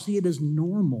now see it as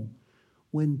normal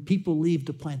when people leave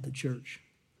to plant the church.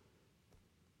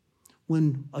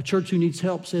 When a church who needs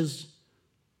help says,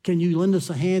 can you lend us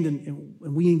a hand? And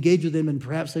we engage with them, and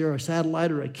perhaps they are a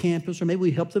satellite or a campus, or maybe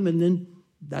we help them, and then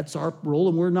that's our role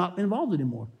and we're not involved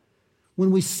anymore.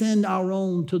 When we send our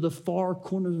own to the far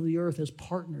corners of the earth as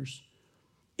partners,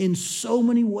 in so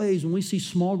many ways, when we see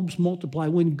small groups multiply,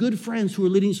 when good friends who are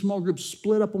leading small groups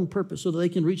split up on purpose so that they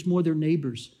can reach more of their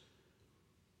neighbors,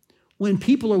 when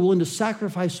people are willing to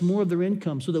sacrifice more of their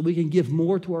income so that we can give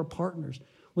more to our partners,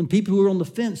 when people who are on the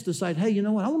fence decide, hey, you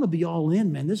know what, I want to be all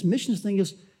in, man. This missions thing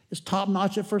is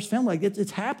top-notch at First Family. Like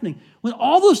it's happening. When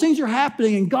all those things are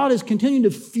happening and God is continuing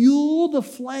to fuel the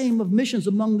flame of missions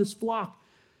among this flock,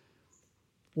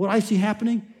 what I see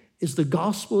happening is the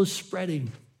gospel is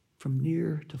spreading from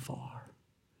near to far.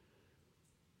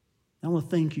 I want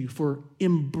to thank you for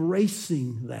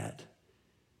embracing that,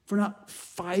 for not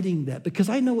fighting that, because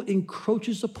I know it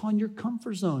encroaches upon your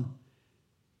comfort zone.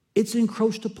 It's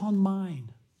encroached upon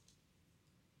mine.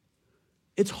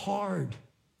 It's hard.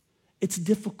 It's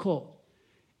difficult.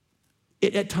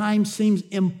 It at times seems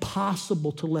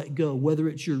impossible to let go, whether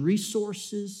it's your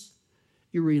resources,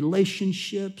 your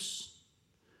relationships.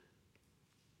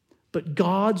 But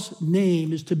God's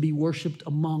name is to be worshiped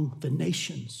among the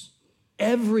nations.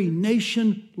 Every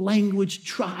nation, language,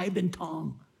 tribe, and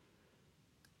tongue.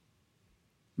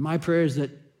 My prayer is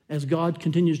that as God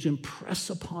continues to impress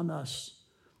upon us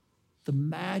the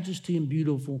majesty and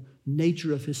beautiful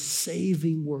nature of his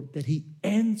saving work, that he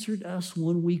answered us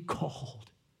when we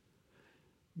called,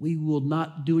 we will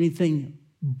not do anything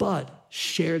but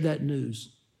share that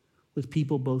news with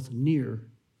people both near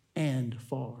and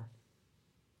far.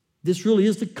 This really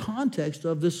is the context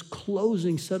of this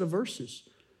closing set of verses.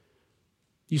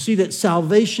 You see that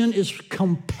salvation is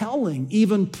compelling,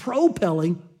 even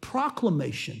propelling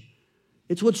proclamation.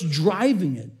 It's what's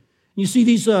driving it. You see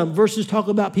these verses talk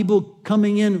about people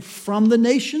coming in from the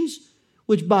nations,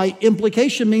 which by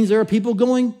implication means there are people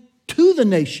going to the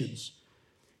nations.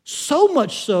 So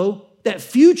much so that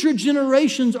future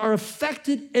generations are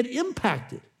affected and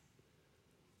impacted.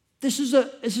 This is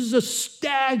a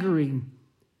staggering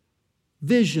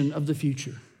vision of the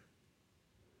future.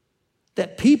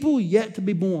 That people yet to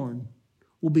be born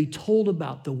will be told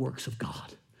about the works of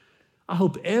God. I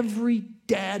hope every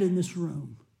dad in this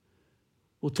room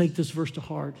will take this verse to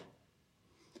heart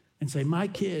and say, my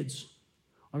kids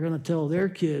are going to tell their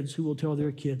kids who will tell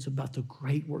their kids about the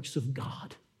great works of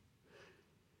God.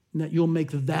 And that you'll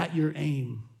make that your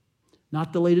aim.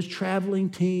 Not the latest traveling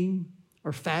team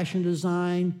or fashion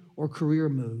design or career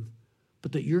move,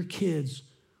 but that your kids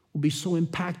will be so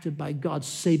impacted by God's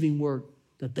saving work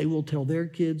that they will tell their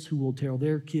kids who will tell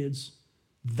their kids.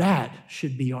 That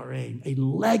should be our aim, a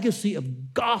legacy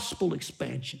of gospel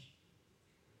expansion.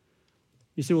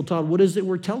 You say, well, Todd, what is it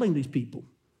we're telling these people?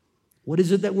 What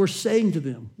is it that we're saying to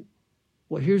them?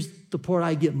 Well, here's the part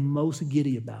I get most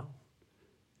giddy about.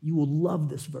 You will love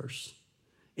this verse.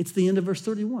 It's the end of verse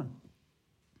 31.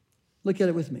 Look at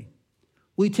it with me.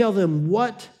 We tell them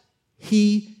what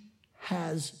he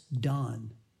has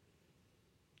done.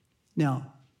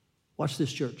 Now, watch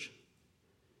this, church.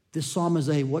 This psalm is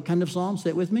a what kind of psalm? Say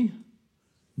it with me.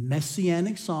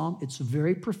 Messianic psalm. It's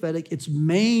very prophetic. Its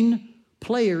main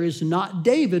player is not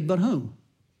David, but whom?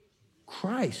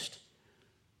 Christ.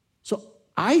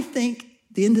 I think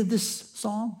the end of this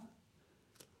psalm,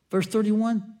 verse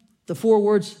 31, the 4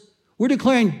 words, we're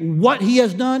declaring what he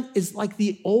has done is like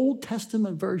the Old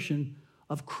Testament version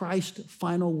of Christ's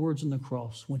final words on the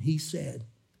cross when he said,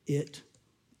 "It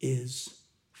is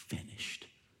finished."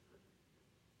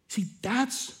 See,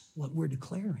 that's what we're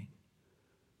declaring.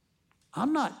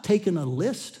 I'm not taking a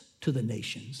list to the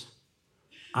nations.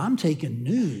 I'm taking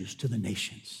news to the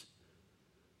nations.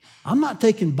 I'm not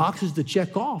taking boxes to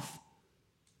check off.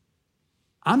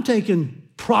 I'm taking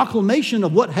proclamation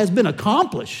of what has been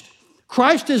accomplished.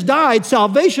 Christ has died.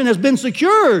 Salvation has been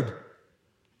secured.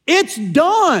 It's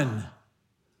done.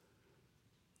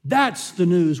 That's the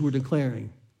news we're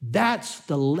declaring. That's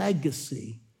the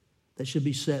legacy that should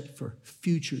be set for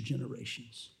future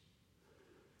generations.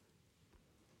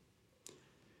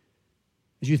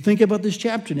 As you think about this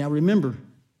chapter now, remember,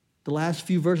 the last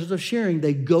few verses of sharing,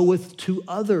 they go with 2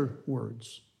 other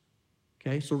words.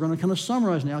 Okay, so we're going to kind of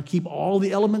summarize now. Keep all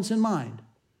the elements in mind.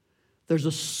 There's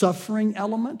a suffering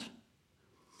element,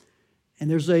 and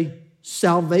there's a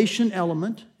salvation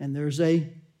element, and there's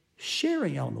a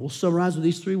sharing element. We'll summarize with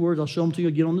these 3 words. I'll show them to you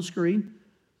again on the screen.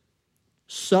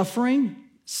 Suffering,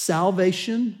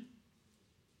 salvation,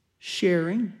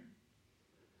 sharing.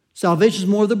 Salvation is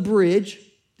more the bridge,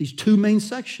 these 2 main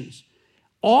sections.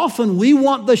 Often we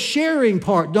want the sharing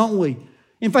part, don't we?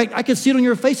 In fact, I could see it on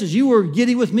your faces. You were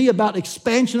giddy with me about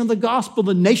expansion of the gospel,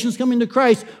 the nations coming to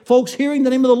Christ, folks hearing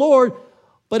the name of the Lord.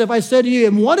 But if I said to you,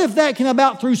 and what if that came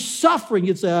about through suffering?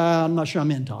 You'd say, I'm not sure I'm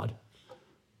in, Todd.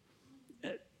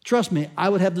 Trust me, I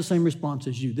would have the same response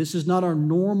as you. This is not our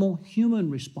normal human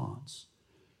response.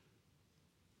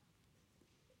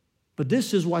 But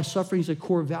this is why suffering is a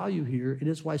core value here. It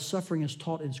is why suffering is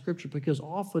taught in Scripture, because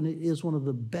often it is one of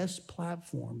the best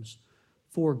platforms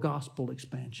for gospel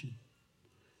expansion.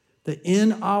 That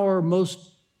in our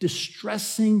most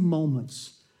distressing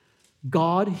moments,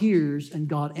 God hears and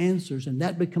God answers, and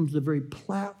that becomes the very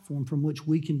platform from which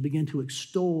we can begin to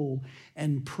extol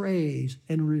and praise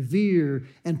and revere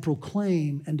and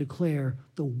proclaim and declare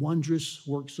the wondrous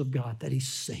works of God, that he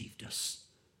saved us.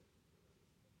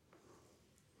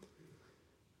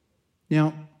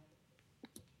 Now,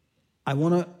 I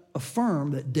want to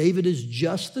affirm that David is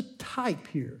just the type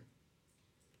here.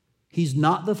 He's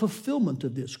not the fulfillment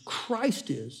of this. Christ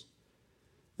is.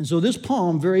 And so this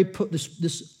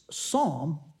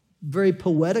psalm, very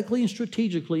poetically and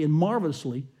strategically and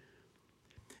marvelously,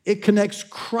 it connects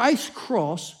Christ's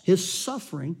cross, his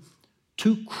suffering,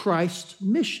 to Christ's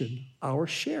mission, our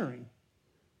sharing.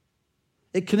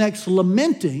 It connects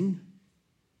lamenting,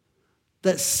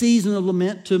 that season of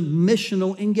lament, to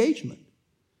missional engagement.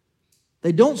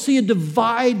 They don't see a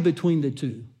divide between the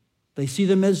 2. They see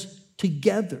them as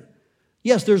together.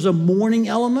 Yes, there's a mourning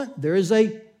element. There is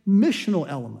a missional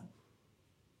element.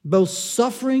 Both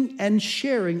suffering and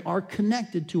sharing are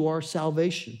connected to our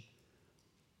salvation.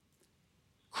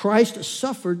 Christ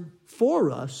suffered for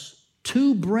us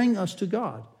to bring us to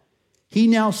God. He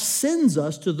now sends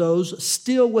us to those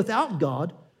still without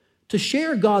God to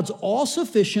share God's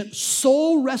all-sufficient,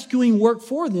 soul-rescuing work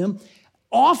for them.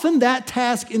 Often that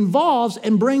task involves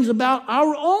and brings about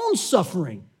our own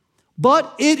suffering.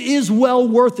 But it is well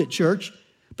worth it, church,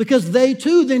 because they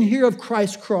too then hear of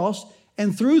Christ's cross,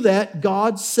 and through that,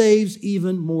 God saves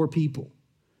even more people.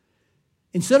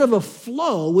 Instead of a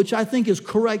flow, which I think is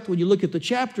correct when you look at the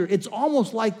chapter, it's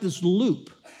almost like this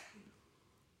loop.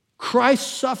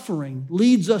 Christ's suffering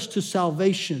leads us to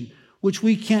salvation, which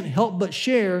we can't help but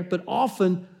share, but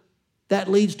often that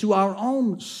leads to our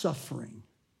own suffering,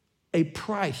 a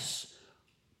price,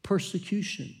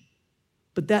 persecution.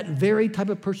 But that very type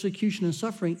of persecution and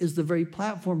suffering is the very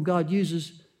platform God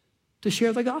uses to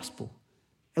share the gospel,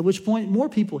 at which point more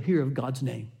people hear of God's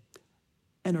name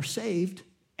and are saved,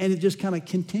 and it just kind of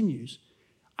continues.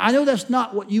 I know that's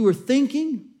not what you were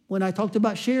thinking when I talked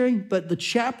about sharing, but the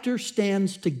chapter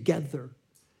stands together.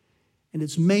 And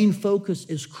its main focus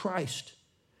is Christ.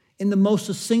 In the most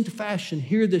succinct fashion,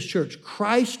 hear this, church.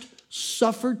 Christ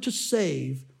suffered to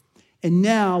save, and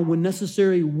now, when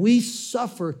necessary, we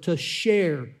suffer to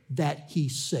share that he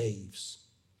saves.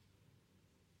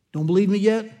 Don't believe me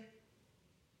yet?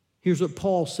 Here's what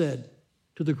Paul said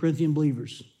to the Corinthian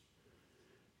believers.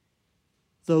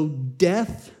 Though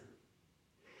death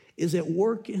is at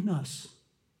work in us,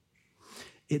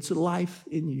 it's life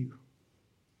in you.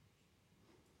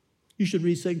 You should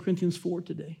read 2 Corinthians 4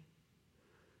 today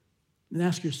and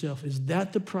ask yourself, is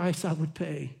that the price I would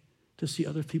pay to see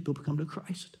other people come to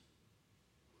Christ?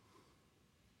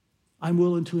 I'm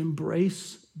willing to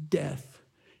embrace death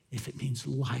if it means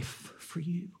life for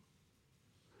you.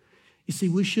 You You see,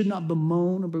 we should not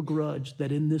bemoan or begrudge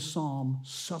that in this psalm,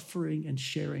 suffering and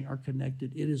sharing are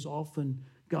connected. It is often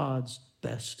God's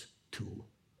best tool.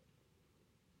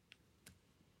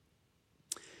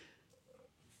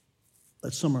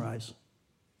 Let's summarize.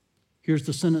 Here's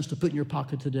the sentence to put in your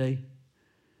pocket today.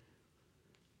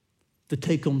 The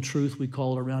take-home truth, we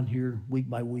call it around here week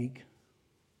by week.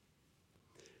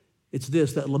 It's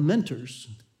this, that lamenters,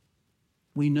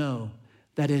 we know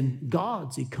that in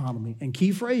God's economy, and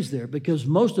key phrase there, because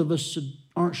most of us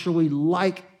aren't sure we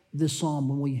like this psalm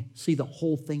when we see the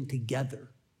whole thing together.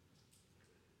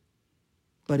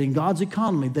 But in God's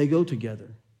economy, they go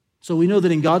together. So we know that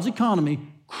in God's economy,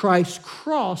 Christ's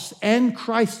cross and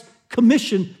Christ's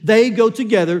commission, they go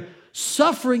together.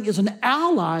 Suffering is an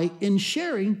ally in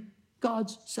sharing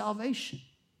God's salvation.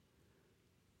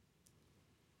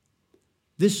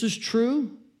 This is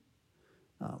true.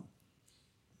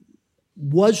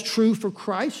 Was true for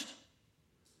Christ.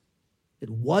 It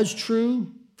was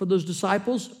true for those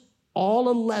disciples. All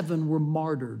 11 were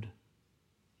martyred.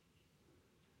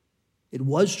 It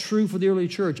was true for the early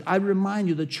church. I remind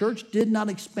you, the church did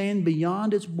not expand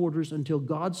beyond its borders until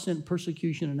God sent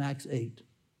persecution in Acts 8.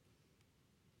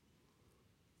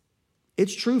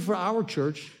 It's true for our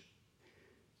church.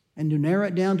 And to narrow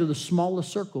it down to the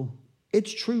smallest circle,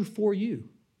 it's true for you.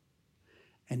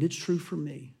 And it's true for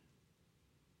me.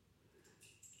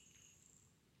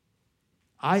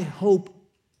 I hope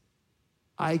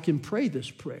I can pray this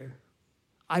prayer.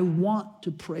 I want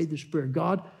to pray this prayer.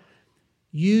 God,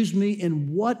 use me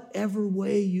in whatever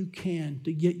way you can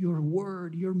to get your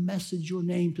word, your message, your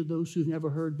name to those who've never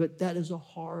heard. But that is a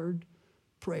hard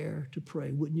prayer to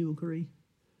pray. Wouldn't you agree?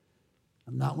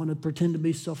 I'm not going to pretend to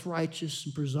be self-righteous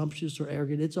and presumptuous or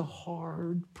arrogant. It's a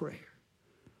hard prayer.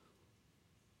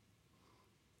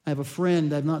 I have a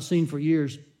friend I've not seen for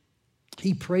years.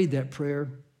 He prayed that prayer.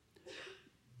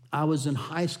 I was in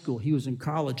high school. He was in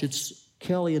college. It's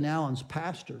Kelly and Alan's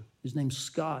pastor. His name's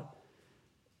Scott.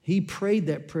 He prayed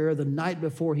that prayer the night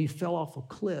before he fell off a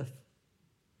cliff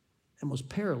and was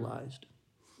paralyzed.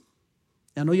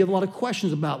 I know you have a lot of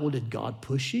questions about, well, did God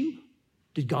push him?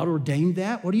 Did God ordain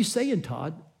that? What are you saying,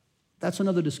 Todd? That's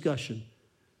another discussion.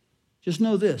 Just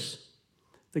know this,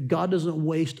 that God doesn't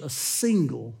waste a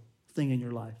single thing in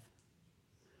your life.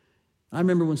 I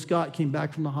remember when Scott came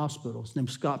back from the hospital. His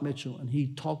name's Scott Mitchell, and he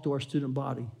talked to our student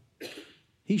body.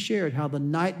 He shared how the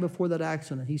night before that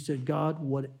accident, he said, God,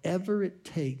 whatever it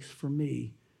takes for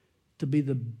me to be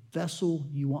the vessel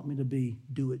you want me to be,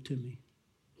 do it to me.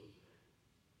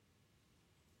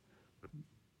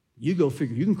 You go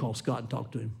figure. You can call Scott and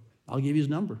talk to him. I'll give you his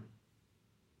number.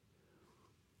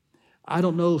 I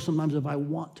don't know sometimes if I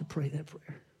want to pray that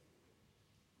prayer.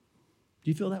 Do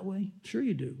you feel that way? Sure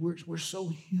you do. We're so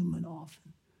human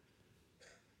often.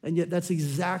 And yet that's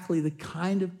exactly the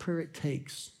kind of prayer it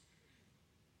takes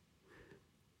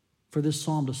for this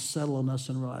psalm to settle on us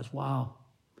and realize, wow,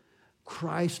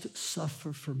 Christ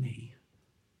suffered for me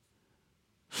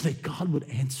so that God would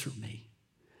answer me.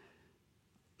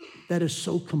 That is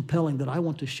so compelling that I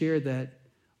want to share that,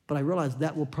 but I realize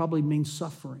that will probably mean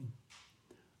suffering.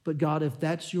 But God, if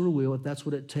that's your will, if that's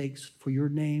what it takes for your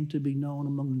name to be known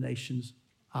among the nations,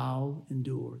 I'll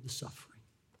endure the suffering.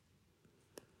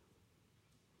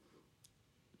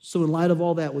 So in light of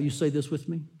all that, will you say this with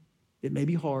me? It may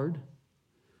be hard,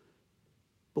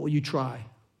 but will you try?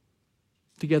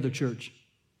 Together, church.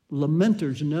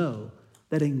 Lamenters know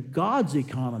that in God's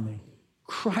economy,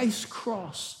 Christ's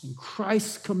cross and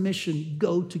Christ's commission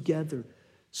go together.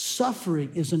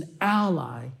 Suffering is an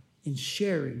ally in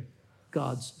sharing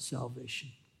God's salvation.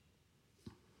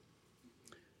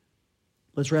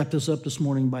 Let's wrap this up this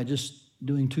morning by just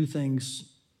doing two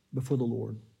things before the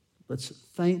Lord. Let's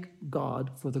thank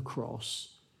God for the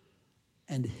cross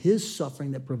and his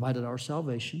suffering that provided our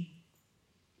salvation.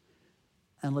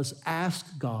 And let's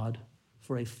ask God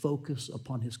for a focus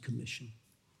upon his commission.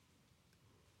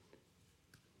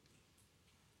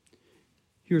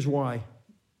 Here's why.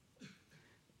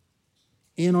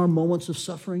 In our moments of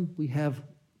suffering, we have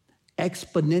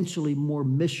exponentially more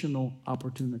missional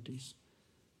opportunities.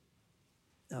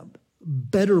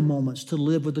 Better moments to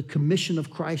live with the commission of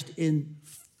Christ in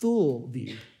full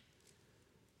view.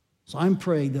 So I'm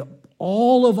praying that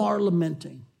all of our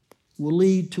lamenting will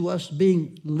lead to us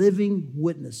being living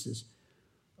witnesses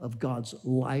of God's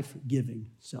life-giving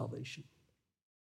salvation.